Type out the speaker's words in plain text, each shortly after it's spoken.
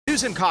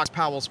Susan Cox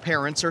Powell's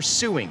parents are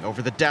suing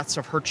over the deaths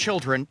of her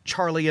children,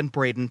 Charlie and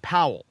Braden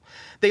Powell.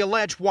 They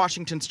allege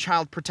Washington's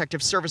Child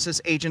Protective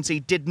Services Agency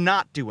did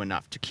not do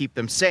enough to keep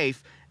them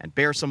safe and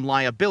bear some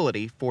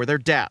liability for their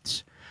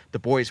deaths. The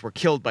boys were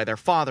killed by their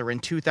father in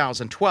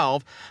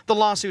 2012. The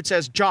lawsuit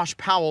says Josh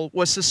Powell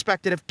was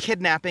suspected of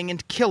kidnapping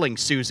and killing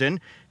Susan.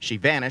 She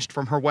vanished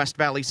from her West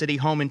Valley City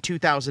home in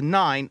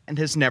 2009 and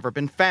has never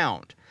been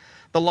found.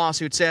 The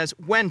lawsuit says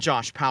when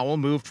Josh Powell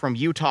moved from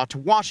Utah to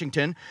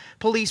Washington,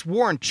 police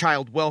warned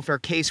child welfare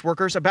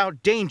caseworkers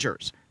about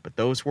dangers, but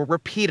those were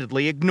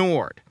repeatedly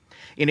ignored.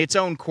 In its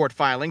own court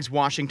filings,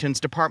 Washington's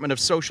Department of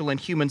Social and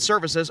Human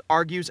Services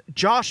argues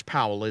Josh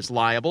Powell is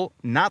liable,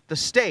 not the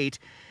state,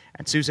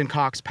 and Susan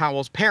Cox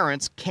Powell's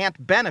parents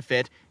can't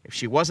benefit if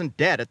she wasn't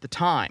dead at the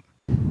time.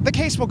 The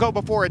case will go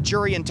before a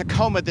jury in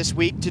Tacoma this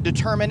week to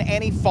determine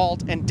any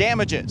fault and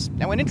damages.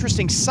 Now, an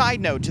interesting side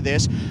note to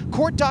this,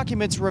 court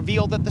documents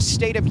reveal that the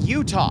state of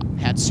Utah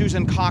had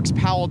Susan Cox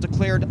Powell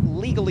declared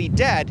legally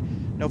dead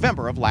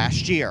November of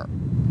last year.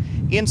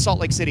 In Salt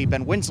Lake City,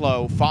 Ben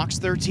Winslow, Fox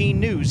 13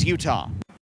 News, Utah.